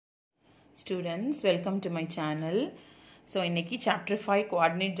Students, welcome to my channel. So, இன்னைக்கு chapter 5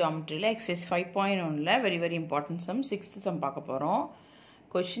 coordinate geometry exercise 5.1 very important sum 6th sum பார்க்க போறோம்.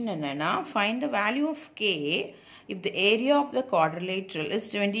 Question என்னன்னா find the value of k if the area of the quadrilateral is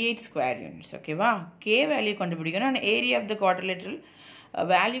 28 square units. Okay வா? K value கண்டுபிடிக்கணும். and area of the quadrilateral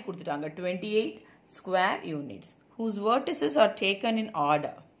value கொடுத்துட்டாங்க 28 square units whose vertices are taken in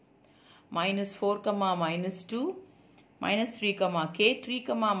order -4, -2 -3, k, 3,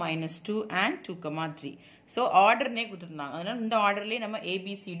 -2 and 2, 3. So, order ne குடுத்திருந்தாங்க. அதனால இந்த ஆர்டர்லயே நம்ம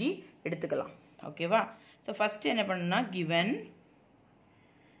ABCD எடுத்துக்கலாம். ஓகேவா? So, first என்ன பண்ணனும்னா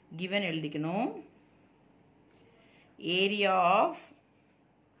given எழுதிக்கணும். Area of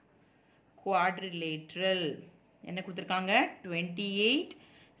quadrilateral என்ன கொடுத்திருக்காங்க? 28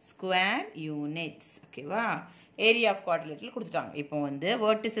 square units. ஓகேவா? Area of quadrilateral கொடுத்துட்டாங்க. இப்போ வந்து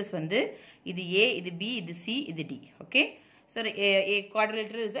vertices வந்து இது A, இது B, இது C, இது D. Okay? So, a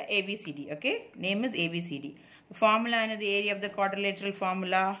quadrilateral is a ABCD. Okay? Name is ABCD. Formula is the area of the quadrilateral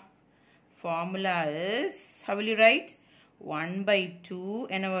formula. Formula is, how will you write? 1/2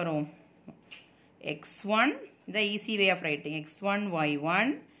 என்ன வரும்? x1, the easy way of writing. x1, y1,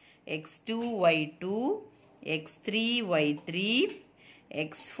 x2, y2, x3, y3,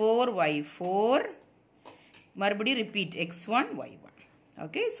 x4, y4, மறுபடி repeat x1 y1.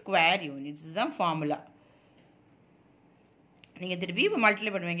 Okay, square units is the formula. நீங்க திருப்பி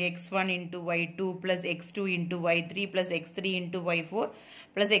multiply பண்ணுவீங்க x1 into y2 plus x2 into y3 plus x3 into y4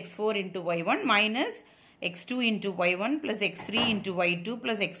 plus x4 into y1 minus x2 into y1 plus x3 into y2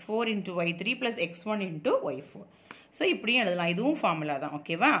 plus x4 into y3 plus x1 into y4. So இப்படியும் எழுதலாம். இதுவும் formula தான்.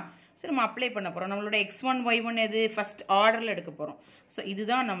 ஓகேவா? So நம்ம apply பண்ண போறோம். நம்மளோட x1 y1 எது ஃபர்ஸ்ட் ஆர்டர்ல எடுக்க போறோம். So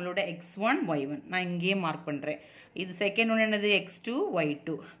இதுதான் நம்மளோட x1 y1. நான் இங்கேயே மார்க் பண்றேன். இது செகண்ட் ஒன் என்னது x2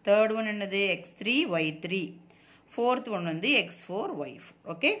 y2. தேர்ட் ஒன் என்னது x3 y3. fourth one வந்து x4 y4.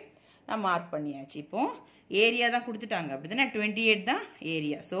 ஓகே? நான் மார்க் பண்ணியாச்சு. இப்போ ஏரியா தான் கொடுத்துட்டாங்க. அப்படிதானே 28 தான்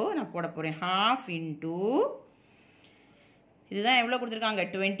ஏரியா. சோ நான் போட போறேன் half into இதுதான் எவ்வளவு கொடுத்திருக்காங்க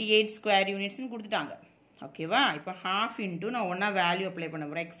 28 ஸ்கொயர் யூனிட்ஸ் னு கொடுத்துட்டாங்க. ஓகேவா? இப்போ half into நான் ஒண்ணா வேல்யூ அப்ளை பண்ண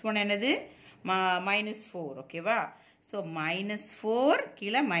போறேன். x1 என்னது -4. ஓகேவா? சோ -4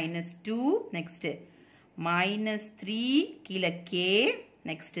 கீழ -2 நெக்ஸ்ட் -3 கீழ k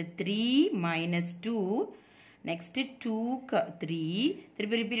நெக்ஸ்ட் 3 -2 next 2 3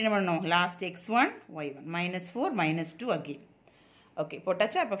 திருப்பி ரிப்பீட் என்ன பண்ணனும் last x1 y1 -4 -2 again. Okay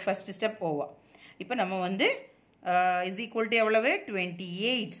போட்டாச்சா? அப்ப ஃபர்ஸ்ட் ஸ்டெப் ஓவர். இப்போ நம்ம வந்து is equal to எவ்வளவு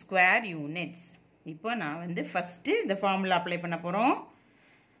 28 ஸ்கொயர் யூனிட்ஸ். இப்போ நான் வந்து ஃபர்ஸ்ட் இந்த ஃபார்முலா அப்ளை பண்ண போறோம்.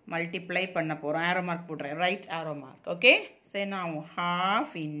 மல்டிப்ளை பண்ண போறோம். ஆரோ மார்க் போடுறேன். ரைட் ஆரோ மார்க். ஓகே? சோ என்ன ஆகும் half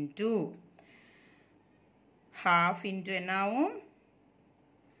into என்ன ஆகும்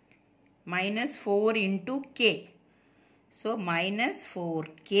 -4 into k. So,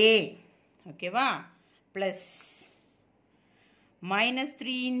 -4k. Okay, va? Plus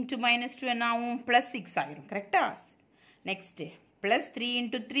 -3 into -2 என்ன ஆகும் plus 6 ஆயிரும். கரெக்ட்டா? Next, plus 3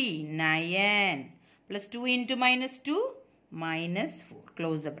 into 3 9 plus 2 into -2 -4.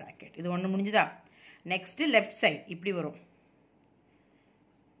 Close the bracket. இது ஒண்ணு முடிஞ்சதா? Next, left side இப்படி வரும்.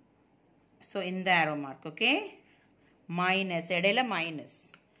 So, இந்த arrow mark. Okay? Minus இடையில minus.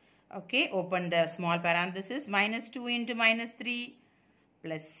 Okay, open the small parenthesis. -2 into -3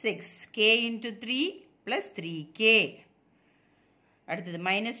 plus 6. K into 3 plus 3k. அடுத்தது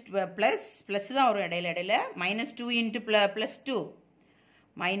plus தான் ஒரு இடையில -2 into plus 2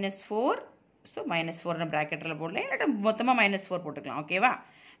 -4. So -4 ன பிராக்கெட்ல போடலாம். இல்ல மொத்தமா -4 போட்டுக்கலாம். ஓகேவா?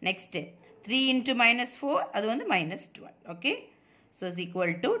 நெக்ஸ்ட் 3 into -4 அது வந்து -12. Okay? So is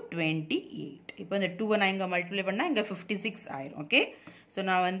equal to 28. இப்போ இந்த 2 நான் இங்க மல்டிப்ளை பண்ணா இங்க 56 ஆயிரும். ஓகே? So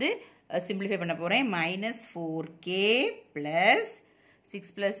நான் வந்து simplify பண்ண போறேன். -4k plus 6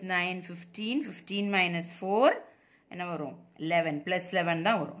 plus 9 15 15 minus 4 என்ன வரும் 11 plus 11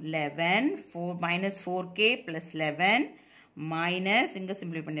 தான் வரும் 11 -4k plus 11 minus இங்க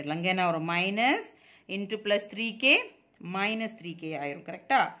simplify பண்ணிரலாம். இங்க என்ன வரும் minus into plus 3k minus 3k ஆயிரும்.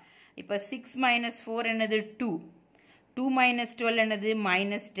 கரெக்ட்டா? இப்போ 6 minus 4 என்னது 2 2 minus 12 என்னது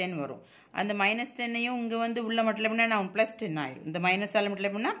 -10 வரும். அந்த -10ஐயும் இங்க வந்து உள்ள மல்டிப்ளை பண்ணா நான் +10 ஆயிரும். இந்த மைனஸ் ஆல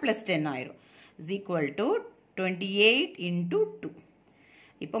மல்டிப்ளை பண்ணா +10 ஆயிரும். is equal to 28 into 2.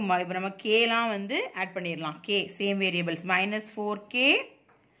 இப்போ நம்ம k லாம் வந்து ஆட் பண்ணிரலாம். k same variables -4k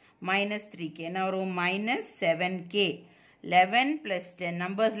 -3k என்ன வரும் -7k 11 plus 10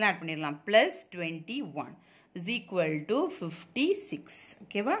 நம்பர்ஸ்லாம் ஆட் பண்ணிரலாம் +21 is equal to 56.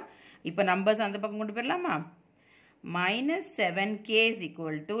 ஓகேவா? இப்போ நம்பர்ஸ் அந்த பக்கம் கொண்டு போயிரலாமா? -7k is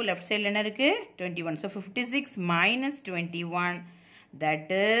equal to left side என்ன இருக்கு 21. So 56 minus 21 that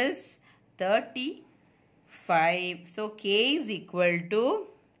is 35. So k is equal to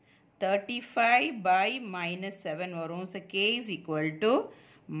 35 by minus 7 வரும். So k is equal to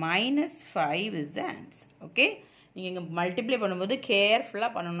minus 5 is the answer. Okay. நீங்கள் multiply பண்ணும்போது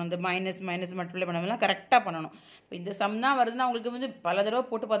கேர்ஃபுல்லாக பண்ணணும். இந்த மைனஸ் மல்டிப்ளை பண்ணும்போது கரெக்டாக பண்ணணும். இப்போ இந்த சம் தான் வருதுன்னா உங்களுக்கு வந்து பல தடவை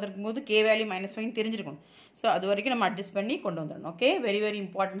போட்டு பார்த்துருக்கும் போது கே வேல்யூ -5 தெரிஞ்சிருக்கணும். ஸோ அது வரைக்கும் நம்ம அட்ஜஸ்ட் பண்ணி கொண்டு வந்துடணும். Okay, very very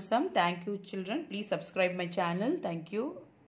important some. Thank you children. Please subscribe my channel. Thank you.